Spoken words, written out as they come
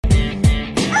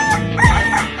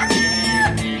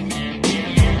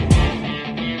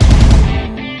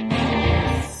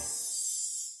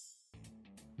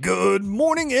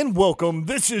morning and welcome.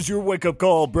 This is your wake-up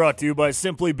call brought to you by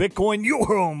Simply Bitcoin, your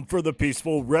home for the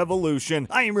peaceful revolution.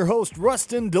 I am your host,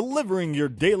 Rustin, delivering your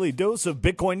daily dose of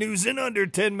Bitcoin news in under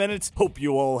 10 minutes. Hope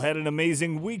you all had an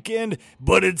amazing weekend,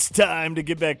 but it's time to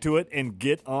get back to it and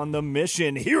get on the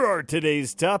mission. Here are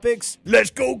today's topics. Let's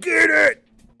go get it!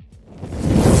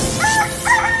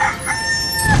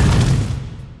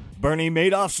 Bernie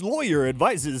Madoff's lawyer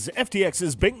advises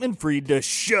FTX's Bankman-Fried to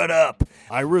shut up.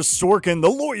 Ira Sorkin, the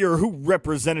lawyer who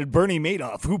represented Bernie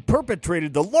Madoff, who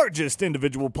perpetrated the largest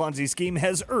individual Ponzi scheme,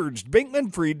 has urged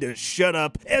Bankman-Fried to shut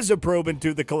up as a probe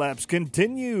into the collapse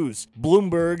continues.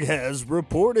 Bloomberg has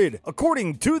reported.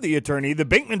 According to the attorney, the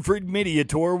Bankman-Fried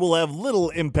mediator will have little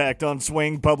impact on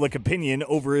swaying public opinion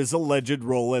over his alleged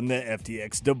role in the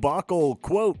FTX debacle.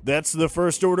 Quote, "That's the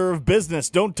first order of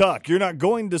business. Don't talk. You're not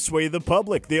going to sway the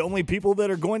public. The only people that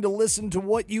are going to listen to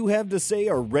what you have to say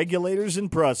are regulators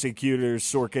and prosecutors,"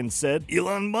 Sorkin said.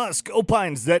 Elon Musk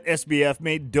opines that SBF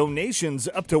made donations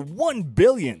up to $1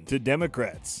 billion to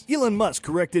Democrats. Elon Musk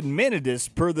corrected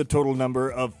Madoff per the total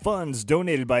number of funds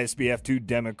donated by SBF to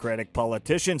Democratic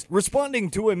politicians. Responding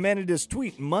to a Madoff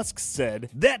tweet, Musk said,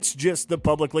 "That's just the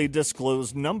publicly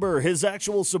disclosed number. His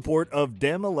actual support of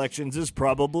Dem elections is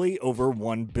probably over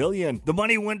 $1 billion. The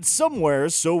money went somewhere,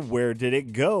 so where did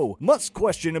it go?" Musk's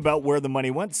question about where the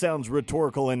money went sounds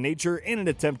rhetorical in nature, and an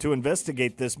attempt to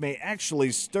investigate this may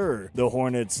actually stir the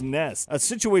hornet's nest, a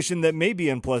situation that may be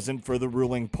unpleasant for the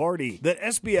ruling party. That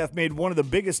SBF made one of the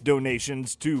biggest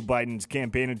donations to Biden's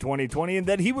campaign in 2020 and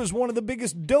that he was one of the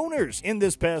biggest donors in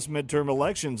this past midterm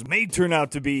elections may turn out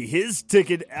to be his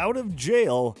ticket out of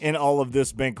jail in all of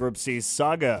this bankruptcy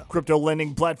saga. Crypto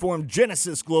lending platform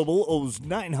Genesis Global owes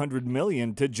 $900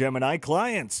 million to Gemini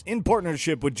clients. In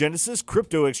partnership with Genesis,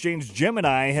 crypto exchange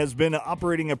Gemini has been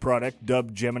operating a product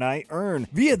dubbed Gemini Earn.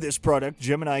 Via this product,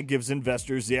 Gemini gives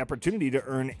investors the opportunity to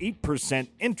earn 8%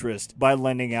 interest by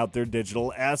lending out their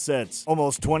digital assets.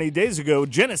 Almost 20 days ago,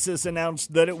 Genesis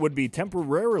announced that it would be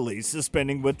temporarily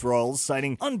suspending withdrawals,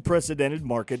 citing unprecedented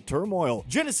market turmoil.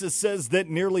 Genesis says that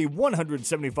nearly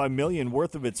 $175 million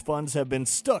worth of its funds have been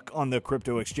stuck on the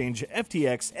crypto exchange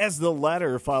FTX as the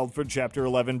latter filed for Chapter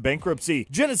 11 bankruptcy.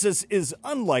 Genesis is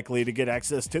unlikely to get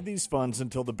access to these funds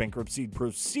until the bankruptcy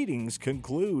proceedings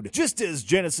conclude. Just as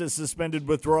Genesis suspended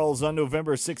withdrawals on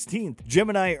November 16th,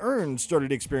 Gemini Earn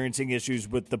started experiencing issues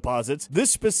with deposits.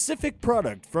 This specific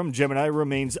product from Gemini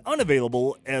remains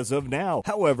unavailable as of now.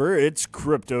 However, its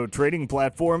crypto trading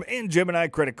platform and Gemini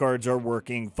credit cards are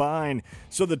working fine.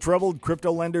 So the troubled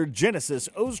crypto lender Genesis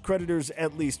owes creditors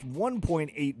at least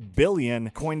 $1.8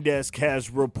 billion. CoinDesk has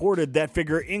reported that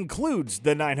figure includes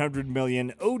the $900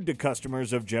 million owed to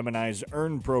customers of Gemini's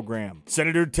Earn program.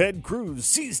 Senator Ted Cruz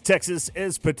sees Texas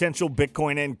as potential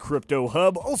Bitcoin and crypto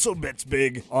hub, also bets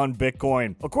big on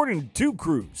Bitcoin. According to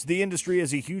Cruz, the industry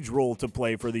has a huge role to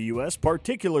play for the U.S.,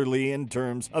 particularly in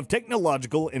terms of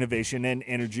technological innovation and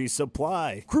energy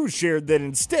supply. Cruz shared that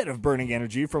instead of burning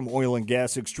energy from oil and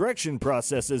gas extraction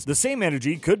processes, the same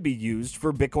energy could be used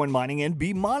for Bitcoin mining and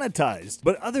be monetized.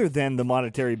 But other than the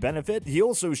monetary benefit, he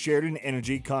also shared an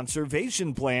energy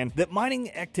conservation plan that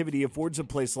mining activity affords a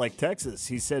place like Texas.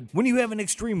 He said, "When you have an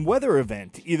extreme weather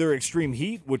event, either extreme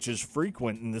heat, which is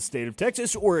frequent in the state of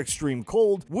Texas, or extreme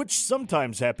cold, which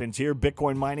sometimes happens here,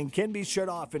 Bitcoin mining can be shut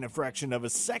off in a fraction of a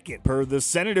second." Per the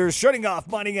senator, shutting off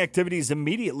mining activities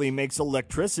immediately makes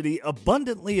electricity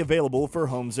abundantly available for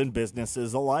homes and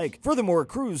businesses alike. Furthermore,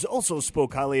 Cruz also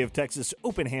spoke highly of Texas'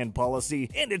 open hand policy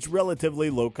and its relatively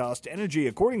low-cost energy.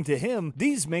 According to him,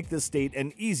 these make the state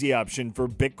an easy option for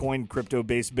Bitcoin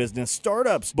crypto-based business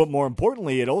startups, but more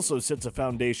importantly, it also sets a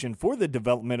foundation for the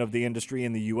development of the industry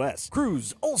in the U.S.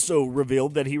 Cruz also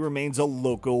revealed that he remains a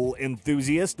local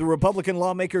enthusiast. The Republican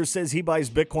lawmaker says he buys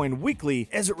Bitcoin weekly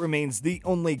as it remains the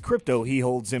only crypto he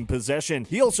holds in possession.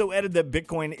 He also added that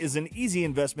Bitcoin is an easy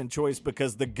investment choice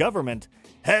because the government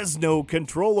has no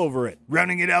control over it.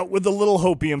 Rounding it out with a little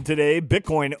hopium today,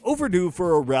 Bitcoin overdue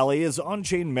for a rally as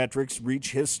on-chain metrics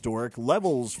reach historic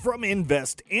levels. From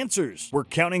Invest Answers, we're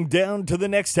counting down to the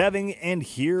next halving, and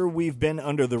here we've been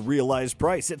under the realized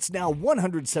price. It's now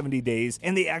 170 days,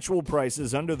 and the actual price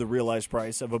is under the realized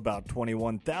price of about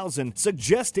 21,000,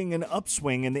 suggesting an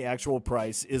upswing in the actual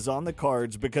price is on the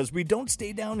cards because we don't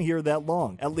stay down here that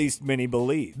long, at least many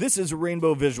believe. This is a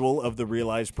rainbow visual of the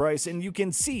realized price, and you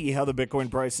can see how the Bitcoin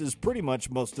price is pretty much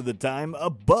most of the time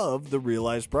above the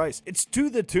realized price. It's to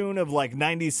the tune of like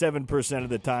 97% of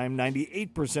the time,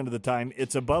 98% of the time,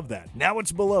 it's above that. Now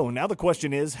it's below. Now the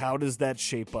question is, how does that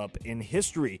shape up in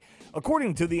history?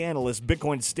 According to the analyst,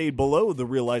 Bitcoin stayed below the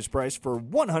realized price for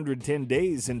 110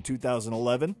 days in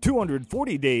 2011,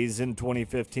 240 days in 2015,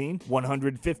 2015,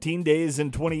 115 days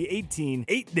in 2018,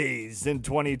 8 days in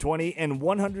 2020, and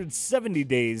 170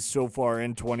 days so far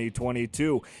in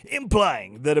 2022,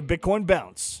 implying that a Bitcoin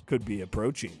bounce could be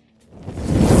approaching.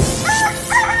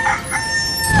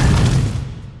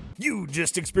 You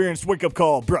just experienced Wake Up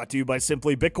Call, brought to you by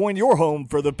Simply Bitcoin, your home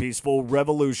for the peaceful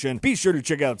revolution. Be sure to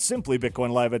check out Simply Bitcoin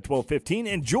live at 12:15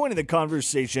 and join in the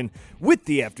conversation with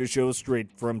the after show straight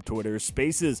from Twitter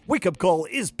Spaces. Wake Up Call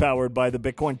is powered by the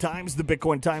Bitcoin Times. The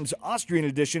Bitcoin Times Austrian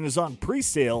edition is on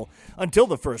pre-sale until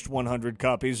the first 100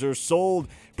 copies are sold.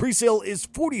 Pre-sale is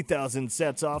 40,000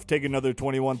 sats off. Take another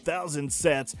 21,000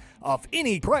 sats off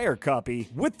any prior copy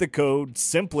with the code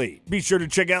SIMPLY. Be sure to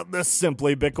check out the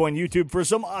Simply Bitcoin YouTube for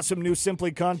some awesome new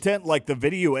Simply content like the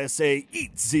video essay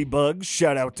Eat Z-Bugs,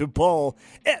 shout out to Paul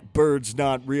at Birds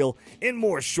Not Real, and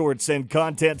more shorts and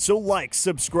content. So like,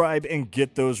 subscribe, and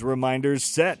get those reminders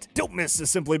set. Don't miss the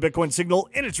Simply Bitcoin signal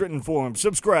in its written form.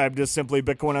 Subscribe to Simply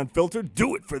Bitcoin Unfiltered.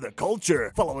 Do it for the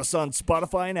culture. Follow us on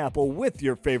Spotify and Apple with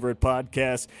your favorite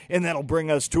podcasts, and that'll bring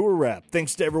us to a wrap.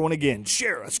 Thanks to everyone again.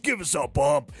 Share us, give us a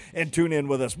bump, and tune in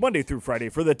with us Monday through Friday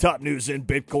for the top news in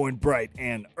Bitcoin bright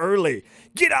and early.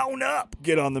 Get on up.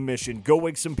 Get on the mission. Go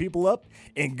wake some people up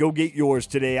and go get yours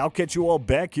today. I'll catch you all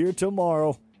back here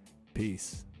tomorrow.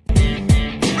 Peace.